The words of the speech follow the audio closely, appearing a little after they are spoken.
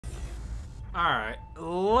Alright,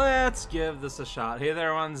 let's give this a shot. Hey there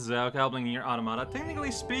everyone, Zelk helping NieR Automata.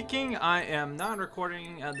 Technically speaking, I am not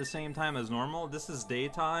recording at the same time as normal. This is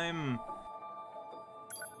daytime.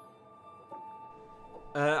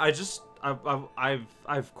 I've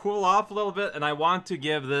cooled off a little bit and I want to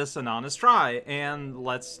give this an honest try. And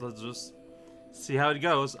let's just see how it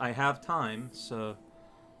goes. I have time, so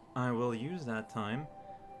I will use that time.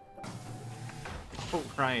 Oh,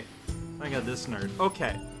 right. I got this nerd.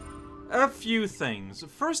 Okay. A few things.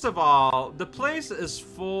 First of all, the place is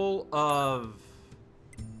full of...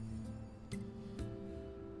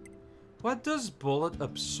 What does bullet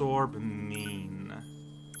absorb mean?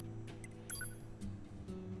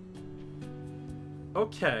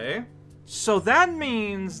 Okay. So that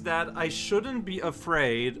means that I shouldn't be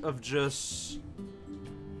afraid of just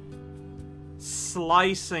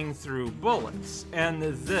slicing through bullets. And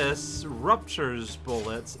this ruptures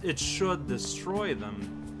bullets. It should destroy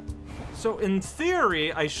them. So in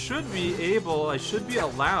theory, I should be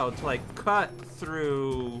allowed to like cut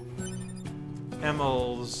through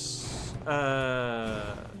Emil's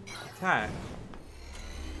attack.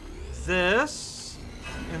 This,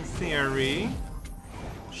 in theory,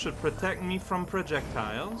 should protect me from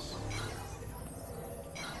projectiles.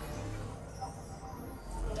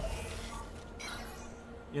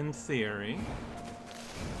 In theory.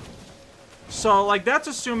 So, like, that's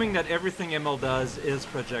assuming that everything Emil does is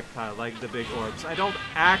projectile, like the big orbs. I don't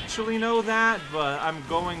actually know that, but I'm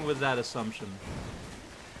going with that assumption.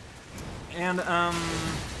 And,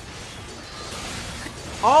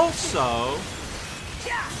 also,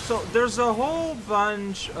 so there's a whole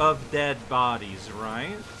bunch of dead bodies,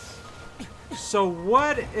 right? So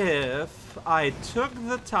what if I took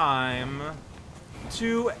the time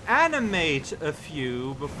to animate a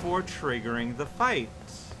few before triggering the fight?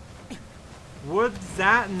 Would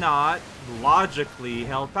that not logically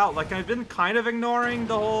help out? Like, I've been kind of ignoring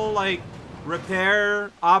the whole, like,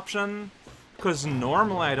 repair option, because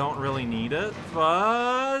normally I don't really need it,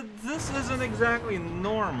 but this isn't exactly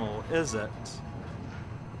normal, is it?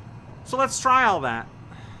 So let's try all that.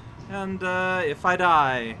 And, if I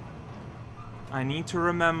die, I need to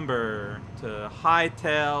remember to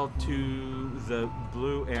hightail to the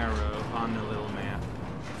blue arrow on the little map.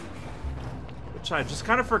 Which I just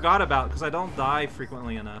kind of forgot about because I don't die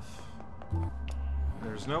frequently enough.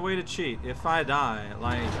 There's no way to cheat. If I die,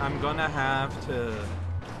 like, I'm gonna have to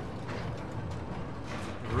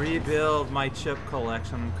rebuild my chip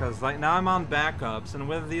collection because, like, now I'm on backups, and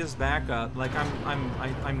with these backups, like,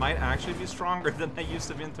 I might actually be stronger than I used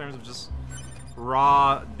to be in terms of just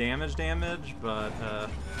raw damage, but I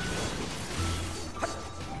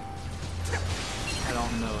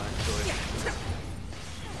don't know actually.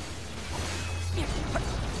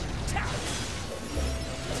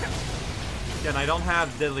 Again, I don't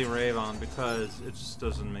have Deadly Rave on because it just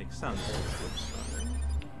doesn't make sense.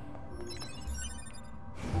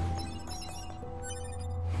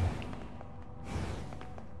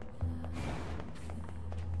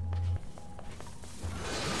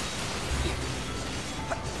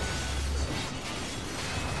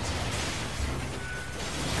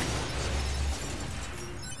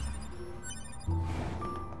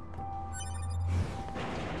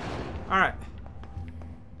 Alright.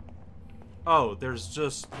 Oh, there's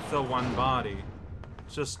just the one body.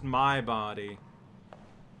 Just my body.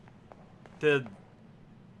 They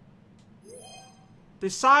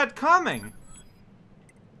saw it coming!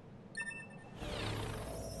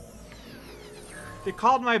 They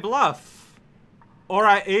called my bluff. Or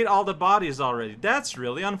I ate all the bodies already. That's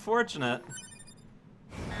really unfortunate.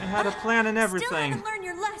 I had a plan and everything. Still haven't learned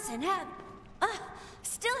your lesson,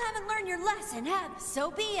 still haven't learned your lesson,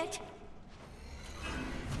 so be it.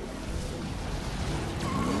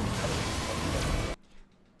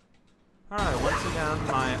 Alright, once again,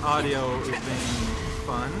 my audio is being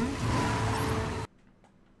fun.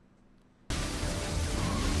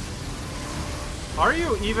 Are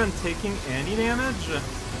you even taking any damage?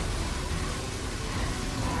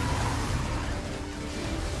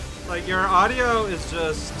 Like, your audio is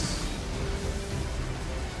just...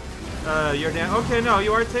 you're down. Okay, no,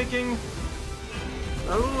 you are taking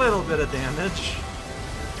a little bit of damage.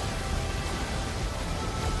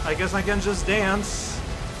 I guess I can just dance.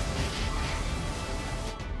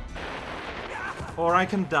 Or I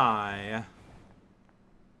can die.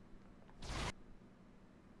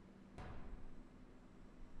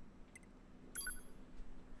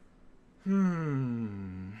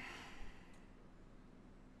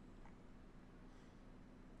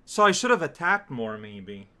 So I should have attacked more,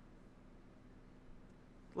 maybe.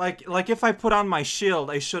 Like if I put on my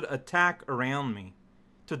shield, I should attack around me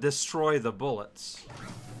to destroy the bullets.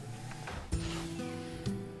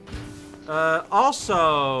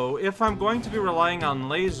 Also, if I'm going to be relying on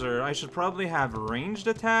laser, I should probably have ranged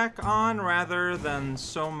attack on rather than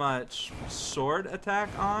so much sword attack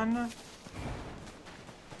on.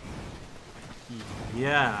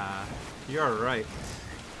 Yeah, you're right.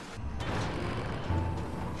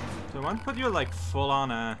 Do I want to put you like full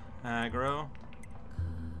on aggro?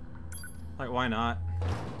 Like, why not?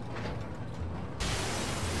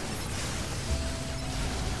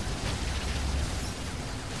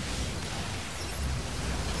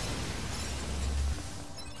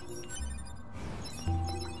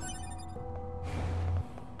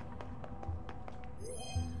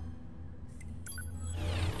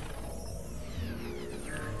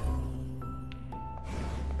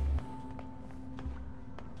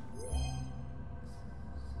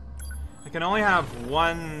 I can only have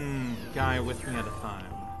one guy with me at a time.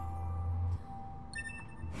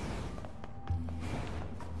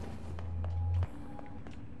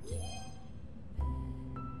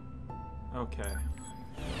 Okay.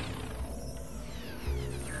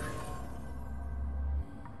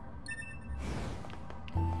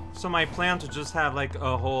 So my plan to just have like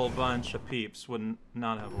a whole bunch of peeps would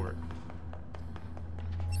not have worked.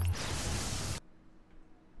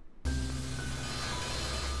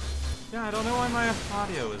 Yeah, I don't know why my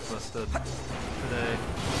audio is listed today.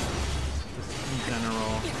 Just in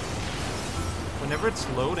general. Whenever it's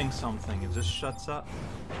loading something, it just shuts up.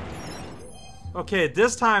 Okay,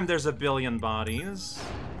 this time there's a billion bodies.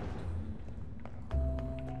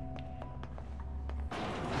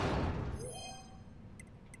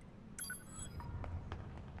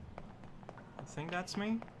 I think that's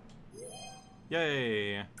me?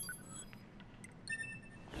 Yay!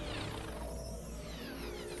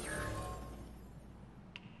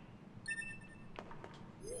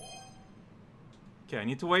 Okay, I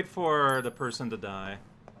need to wait for the person to die.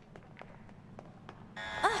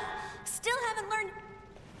 Still haven't learned.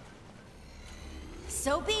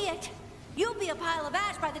 So be it. You'll be a pile of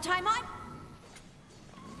ash by the time I'm...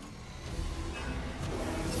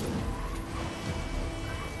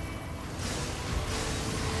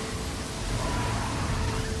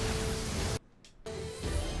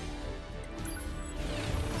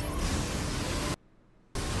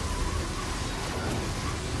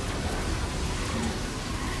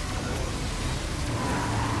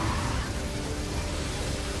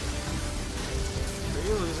 Are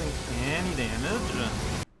you losing any damage?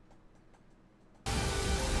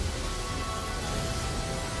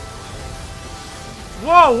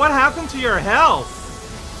 Whoa, what happened to your health?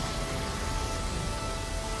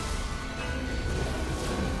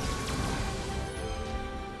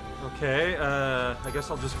 Okay, I guess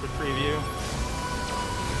I'll just retrieve you.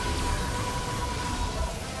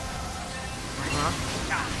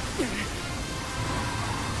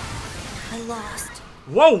 I lost.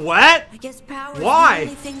 Whoa, what? I guess power Why? is the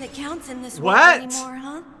only thing that counts in this What? world anymore,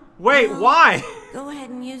 huh? Wait, Well, why? Go ahead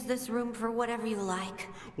and use this room for whatever you like.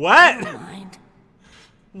 What? I don't mind.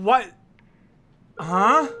 What?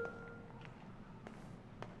 Huh?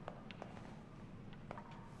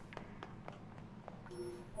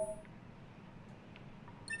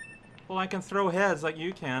 Well, I can throw heads like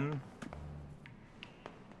you can.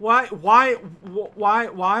 Why?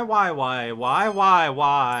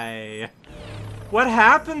 What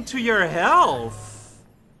happened to your health?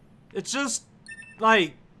 It just,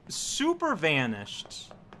 like, super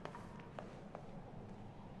vanished.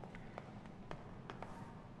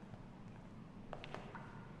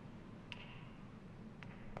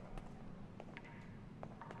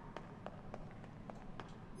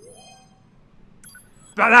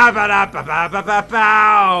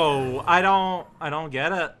 Ba-da-ba-da-ba-ba-ba-bow! I don't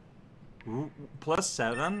get it. Ooh,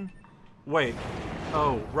 +7? Wait.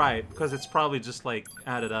 Oh, right, because it's probably just, like,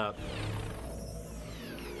 added up.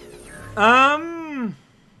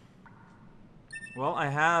 Well, I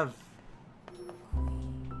have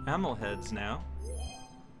ammo heads now.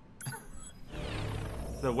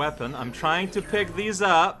 The weapon. I'm trying to pick these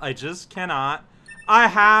up. I just cannot. I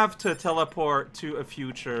have to teleport to a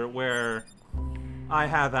future where I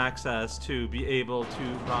have access to be able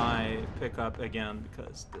to pick up again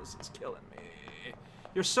because this is killing me.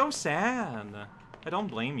 You're so sad. I don't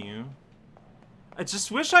blame you. I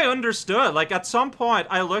just wish I understood. Like, at some point,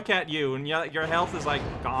 I look at you and your health is, like,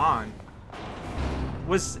 gone.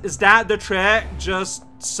 Is that the trick? Just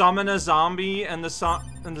summon a zombie and the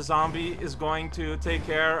zombie is going to take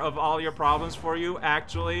care of all your problems for you,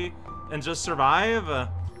 actually, and just survive?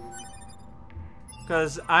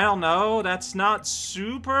 Because, I don't know, that's not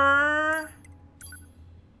super...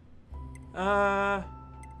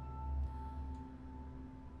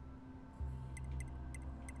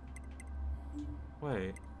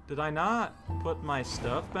 Wait. Did I not put my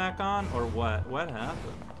stuff back on, or what? What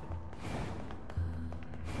happened?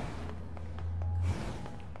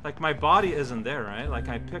 Like, my body isn't there, right? Like,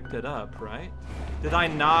 I picked it up, right? Did I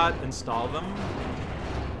not install them?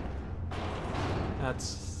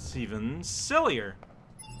 That's even sillier.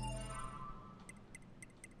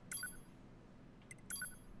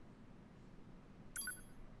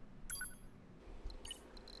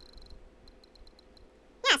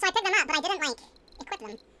 Yeah, so I picked them up, but I didn't, like, equip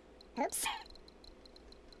them. Oops.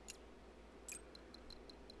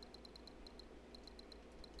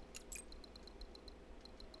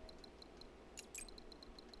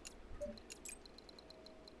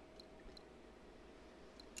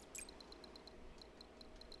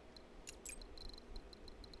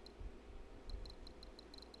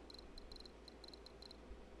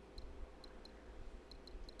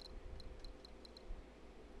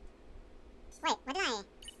 Wait, what did I...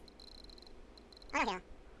 Auto heal.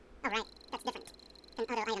 Oh, right. That's different than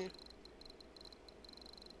auto item.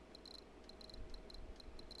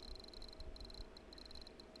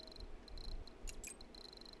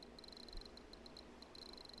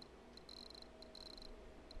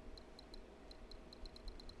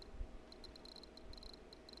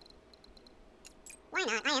 Why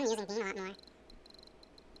not? I am using Beam a lot more.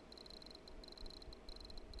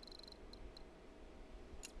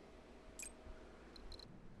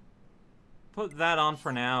 Put that on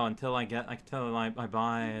for now until I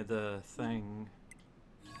buy the thing.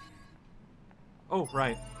 Oh,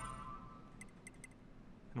 right.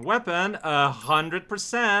 And weapon,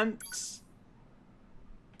 100%.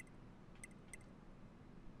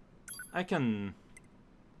 I can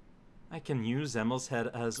use Emil's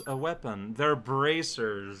head as a weapon. They're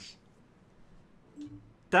bracers.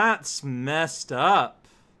 That's messed up.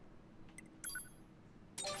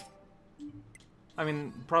 I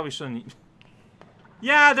mean, probably shouldn't.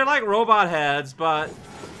 Yeah, they're like robot heads, but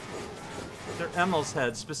they're Emil's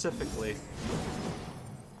heads specifically.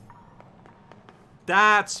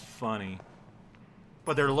 That's funny.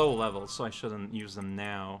 But they're low level, so I shouldn't use them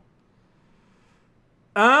now.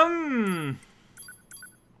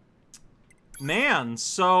 Man,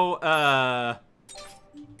 so,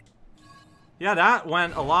 yeah, that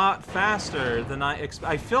went a lot faster than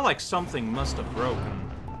I feel like something must have broken.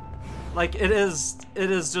 Like, it is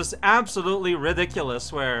just absolutely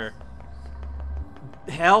ridiculous where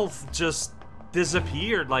health just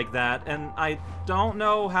disappeared like that, and I don't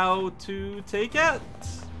know how to take it,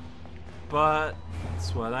 but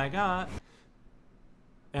it's what I got.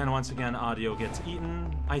 And once again, audio gets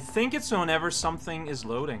eaten. I think it's whenever something is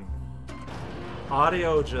loading.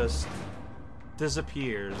 Audio just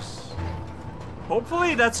disappears.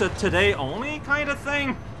 Hopefully that's a today only kind of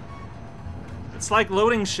thing. It's like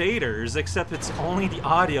loading shaders, except it's only the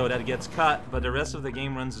audio that gets cut, but the rest of the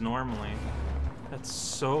game runs normally. That's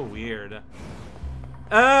so weird.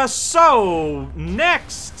 So,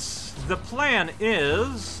 next, the plan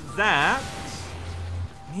is that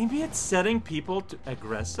maybe it's setting people to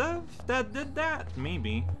aggressive that did that,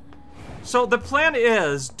 maybe. So the plan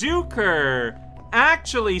is Duker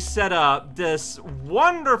actually set up this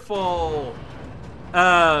wonderful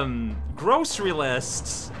grocery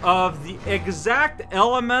list of the exact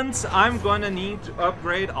elements I'm gonna need to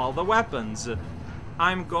upgrade all the weapons.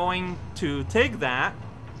 I'm going to take that,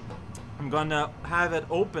 I'm gonna have it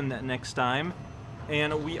open next time,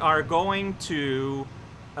 and we are going to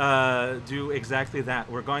do exactly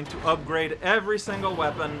that. We're going to upgrade every single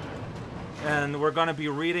weapon, and we're gonna be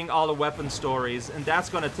reading all the weapon stories, and that's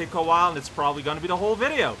gonna take a while, and it's probably gonna be the whole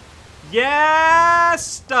video. Yeah,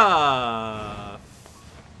 stuff!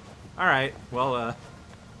 Alright, well,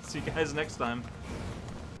 see you guys next time.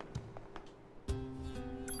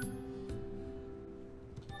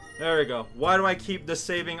 There we go. Why do I keep this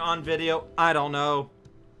saving on video? I don't know.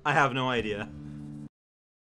 I have no idea.